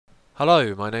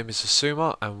Hello, my name is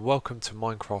Asuma and welcome to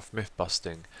Minecraft Myth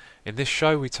Busting. In this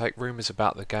show we take rumours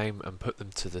about the game and put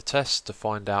them to the test to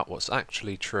find out what's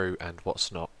actually true and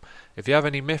what's not. If you have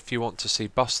any myth you want to see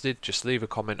busted, just leave a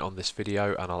comment on this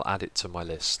video and I'll add it to my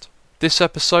list. This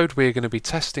episode we are going to be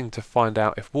testing to find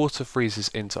out if water freezes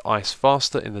into ice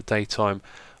faster in the daytime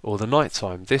or the night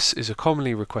time. This is a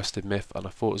commonly requested myth, and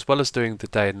I thought as well as doing the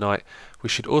day and night we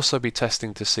should also be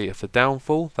testing to see if the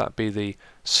downfall, that be the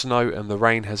snow and the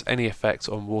rain, has any effect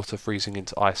on water freezing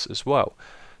into ice as well.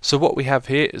 So what we have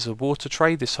here is a water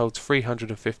tray. This holds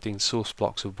 315 source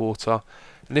blocks of water,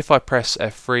 and if I press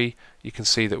F3 you can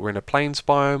see that we're in a plains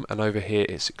biome, and over here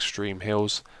it's extreme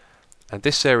hills. And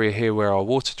this area here where our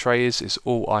water tray is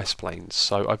all ice plains.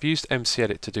 So I've used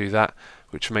MCEdit to do that,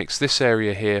 which makes this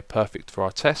area here perfect for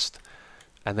our test.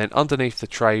 And then underneath the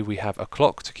tray we have a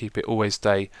clock to keep it always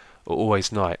day or always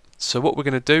night. So what we're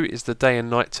going to do is the day and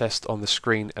night test on the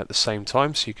screen at the same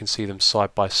time, so you can see them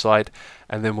side by side,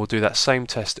 and then we'll do that same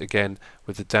test again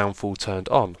with the downfall turned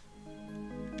on.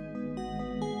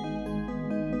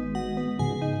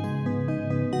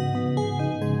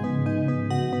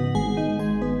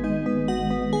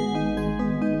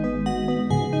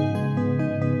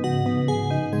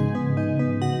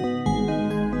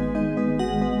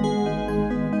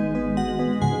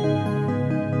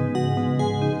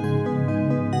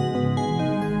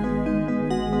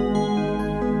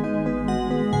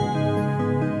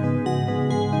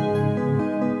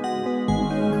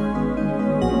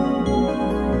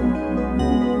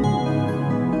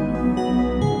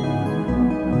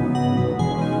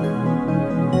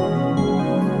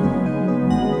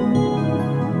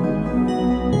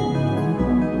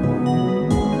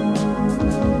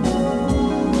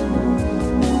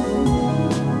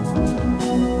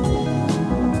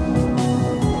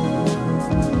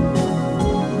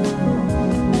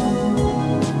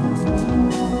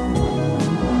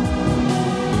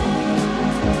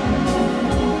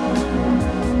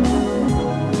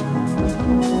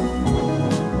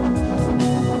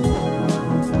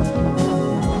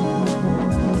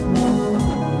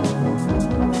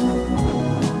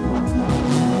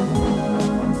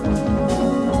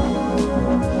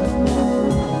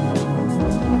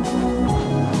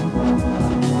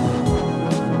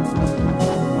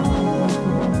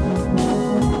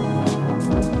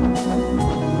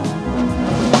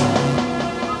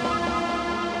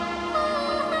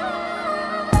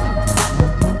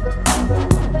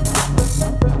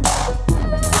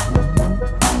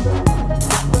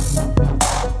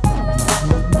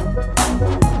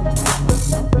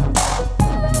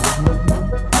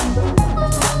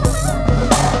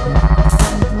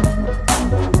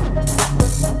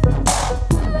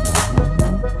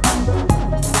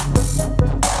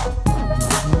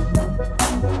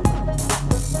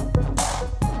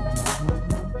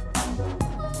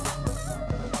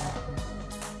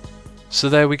 So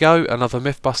there we go, another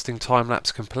myth busting time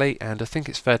lapse complete, and I think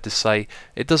it's fair to say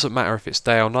it doesn't matter if it's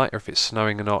day or night or if it's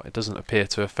snowing or not, it doesn't appear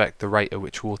to affect the rate at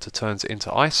which water turns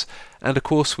into ice. And of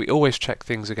course we always check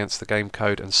things against the game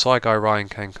code, and Saigai Ryan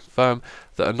can confirm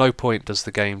that at no point does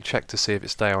the game check to see if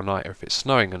it's day or night or if it's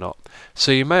snowing or not.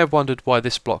 So you may have wondered why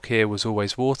this block here was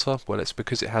always water. Well, it's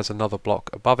because it has another block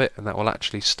above it, and that will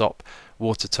actually stop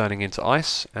water turning into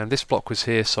ice. And this block was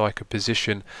here so I could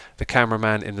position the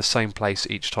cameraman in the same place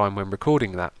each time when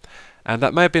recording that. And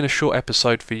that may have been a short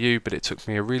episode for you, but it took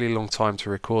me a really long time to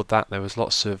record that. There was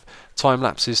lots of time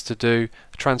lapses to do,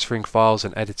 transferring files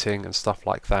and editing and stuff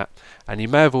like that. And you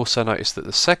may have also noticed that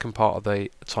the second part of the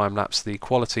time lapse, the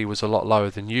quality was a lot lower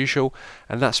than usual,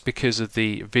 and that's because of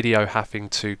the video having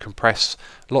to compress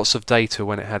lots of data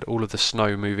when it had all of the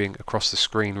snow moving across the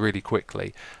screen really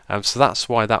quickly. So that's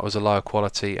why that was a lower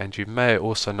quality. And you may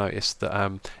also notice that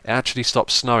it actually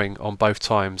stopped snowing on both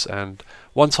times, and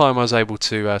one time I was able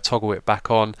to toggle it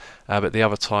back on, but the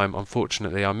other time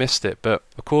unfortunately I missed it. But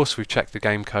of course we've checked the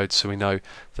game code so we know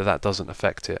that that doesn't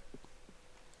affect it.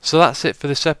 So that's it for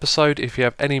this episode. If you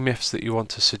have any myths that you want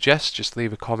to suggest, just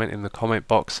leave a comment in the comment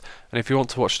box, and if you want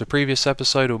to watch the previous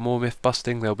episode or more myth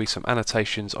busting, there'll be some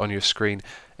annotations on your screen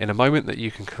in a moment that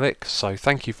you can click. So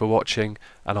thank you for watching,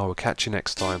 and I will catch you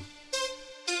next time.